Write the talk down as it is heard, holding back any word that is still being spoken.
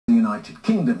United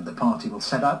Kingdom. The party will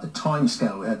set out the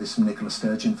timescale, we heard this from Nicola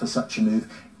Sturgeon, for such a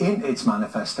move in its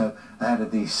manifesto ahead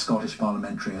of the Scottish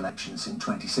parliamentary elections in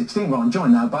 2016. Well, I'm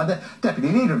joined now by the Deputy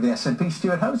Leader of the SNP,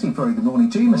 Stewart Hosie. Very good morning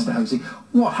to you, Mr Hosie.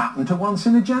 What happened to once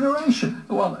in a generation?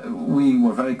 Well, we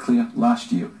were very clear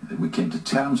last year that we came to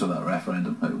terms with that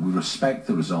referendum. We respect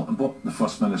the result, and what the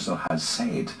First Minister has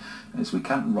said is we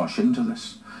can't rush into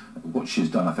this. What she's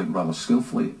done, I think, rather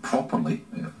skillfully, properly,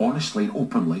 honestly and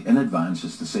openly in advance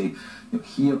is to say,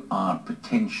 here are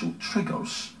potential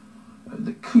triggers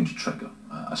that could trigger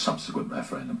a subsequent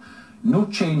referendum. No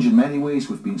change in many ways.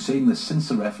 We've been saying this since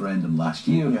the referendum last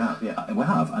year. You have, yeah. We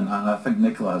have, and I think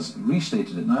Nicola has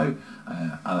restated it now,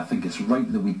 and I think it's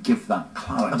right that we give that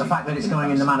clarity. But the fact that it's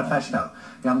going in the manifesto,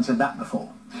 you haven't said that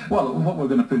before. Well, what we're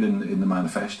going to put in the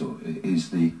manifesto is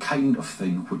the kind of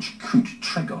thing which could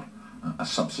trigger a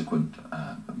subsequent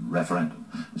referendum.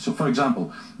 So, for example,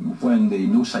 when the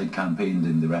No Side campaigned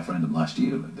in the referendum last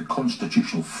year, the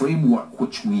constitutional framework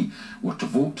which we were to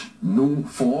vote no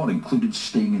for included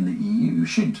staying in the EU.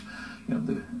 Should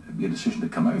be a decision to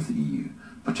come out of the EU,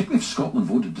 particularly if Scotland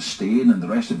voted to stay in and the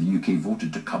rest of the UK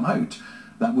voted to come out,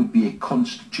 that would be a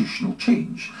constitutional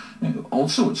change.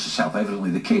 Also, it's self-evidently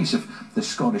the case if the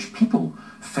Scottish people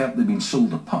felt they'd been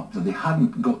sold a pup, that they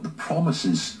hadn't got the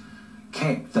promises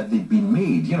kept that they'd been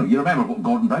made. You remember what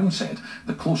Gordon Brown said,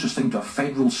 the closest thing to a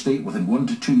federal state within 1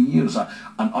 to 2 years, an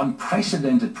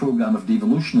unprecedented programme of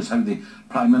devolution is how the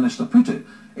Prime Minister put it.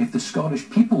 If the Scottish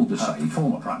people decide...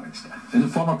 former Prime Minister. The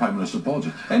former Prime Minister,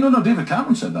 apologies. No, David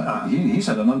Cameron said that. He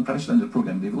said an unprecedented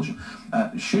programme of devolution.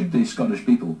 Should the Scottish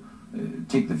people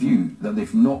take the view that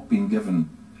they've not been given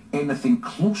anything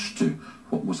close to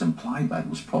what was implied by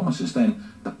those promises,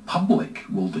 then the public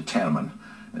will determine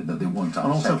that they want to.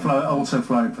 And also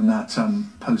flowing from that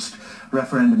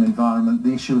post-referendum environment,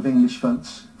 the issue of English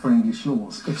votes for English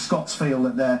laws. If Scots feel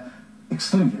that they're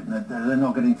excluded, that they're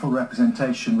not getting full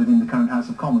representation within the current House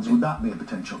of Commons, would that be a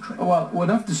potential trigger? Well, we'd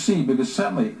have to see, because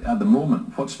certainly at the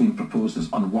moment what's being proposed is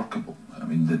unworkable. I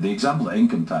mean, the example of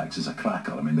income tax is a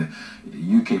cracker. I mean,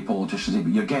 the UK politicians say,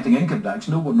 but you're getting income tax.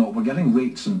 No, we're not. We're getting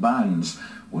rates and bands.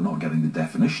 We're not getting the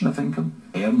definition of income,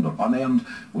 earned or unearned.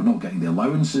 We're not getting the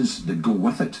allowances that go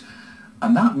with it.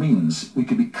 And that means we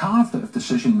could be carved out of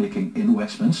decision-making in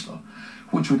Westminster,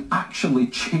 which would actually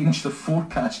change the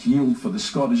forecast yield for the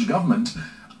Scottish Government,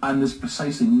 and there's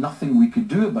precisely nothing we could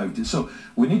do about it. So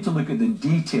we need to look at the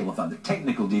detail of that, the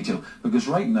technical detail, because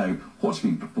right now what's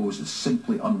being proposed is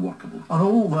simply unworkable. And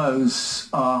all those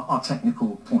are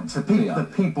technical points. The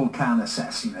people can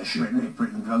assess, if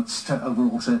Britain votes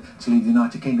overall to leave the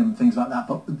United Kingdom and things like that.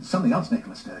 But something else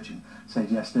Nicola Sturgeon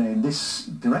said yesterday, and this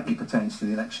directly pertains to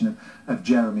the election of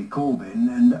Jeremy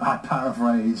Corbyn, and I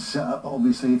paraphrase,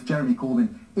 obviously, if Jeremy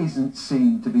Corbyn isn't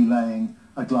seen to be laying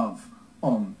a glove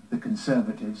on the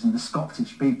Conservatives and the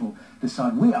Scottish people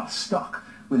decide we are stuck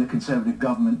with a Conservative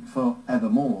government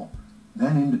forevermore,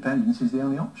 then independence is the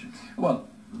only option. Well,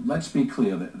 let's be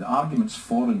clear that the arguments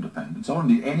for independence, or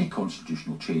indeed any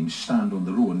constitutional change, stand on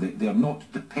their own. They are not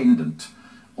dependent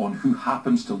on who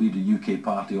happens to lead a UK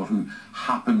party or who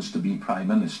happens to be Prime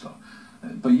Minister.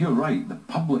 But you're right, the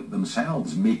public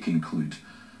themselves may conclude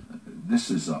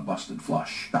this is a busted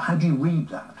flush. But how do you read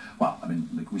that? Well, I mean,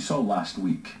 like we saw last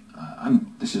week,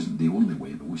 and this isn't the only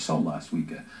way, but we saw last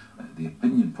week the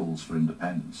opinion polls for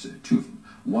independence, two of them.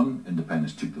 One,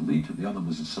 independence took the lead, the other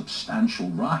was a substantial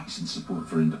rise in support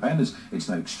for independence. It's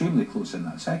now extremely close in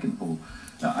that second poll.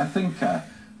 I think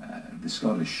the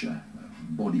Scottish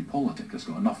body politic has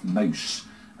got enough nous,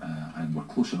 and we're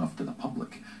close enough to the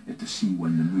public to see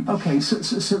when the mood is... Okay,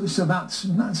 so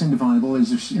that's indefinable.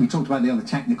 As we talked about the other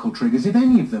technical triggers. If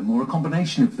any of them, or a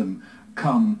combination of them,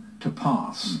 come to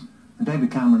pass, and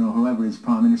David Cameron or whoever is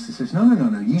Prime Minister says, no,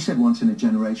 you said once in a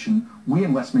generation, we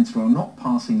in Westminster are not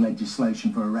passing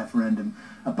legislation for a referendum,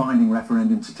 a binding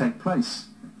referendum to take place,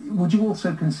 would you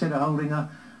also consider holding a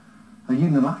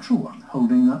unilateral one,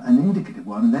 holding an indicative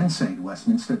one, and then saying to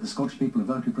Westminster that the Scottish people have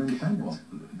voted for independence?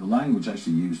 Well, the language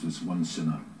actually used was once in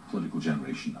a political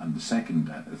generation, and the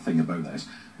second thing about that is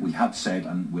we had said,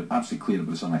 and we're absolutely clear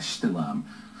about this, and I still am,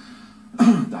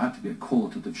 there had to be a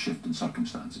qualitative shift in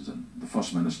circumstances, and the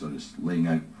First Minister is laying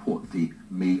out what they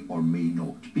may or may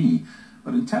not be.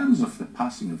 But in terms of the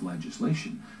passing of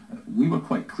legislation, we were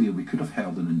quite clear we could have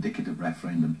held an indicative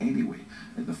referendum anyway.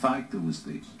 The fact there was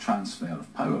the transfer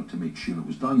of power to make sure it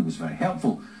was done was very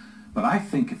helpful, but I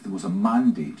think if there was a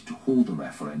mandate to hold a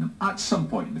referendum at some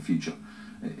point in the future,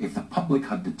 if the public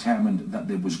had determined that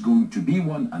there was going to be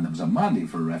one and there was a mandate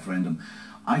for a referendum,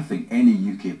 I think any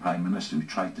UK Prime Minister who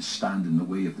tried to stand in the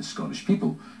way of the Scottish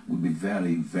people would be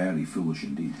very, very foolish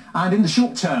indeed. And in the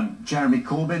short term, Jeremy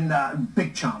Corbyn,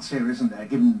 big chance here, isn't there,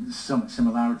 given so much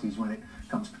similarities when it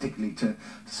comes particularly to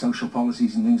social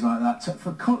policies and things like that,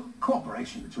 for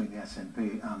cooperation between the SNP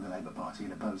and the Labour Party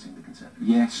in opposing the Conservatives?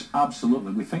 Yes,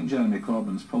 absolutely. We think Jeremy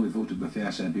Corbyn's probably voted with the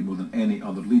SNP more than any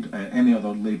other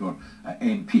Labour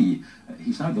MP.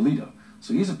 He's now the leader,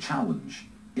 so he's a challenge.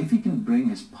 If he can bring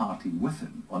his party with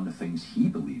him on the things he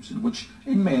believes in, which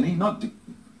in many, not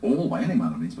all by any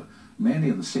manner of means, but many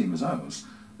are the same as ours,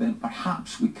 then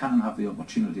perhaps we can have the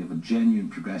opportunity of a genuine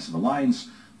progressive alliance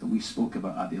that we spoke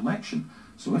about at the election.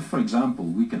 So if, for example,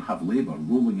 we can have Labour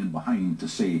rolling in behind to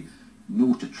say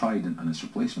no to Trident and its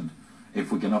replacement,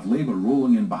 if we can have Labour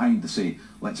rolling in behind to say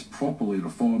let's properly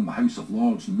reform the House of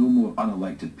Lords, no more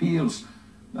unelected peers,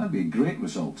 that'd be a great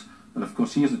result. But of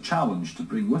course he has a challenge to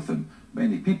bring with him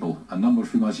many people, a number of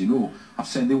whom, as you know, have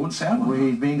said they won't serve him.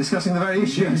 We've been discussing the very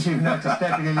issues you've noticed.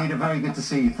 Deputy Leader, very good to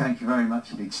see you. Thank you very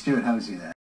much indeed. Stewart Hosie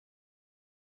there.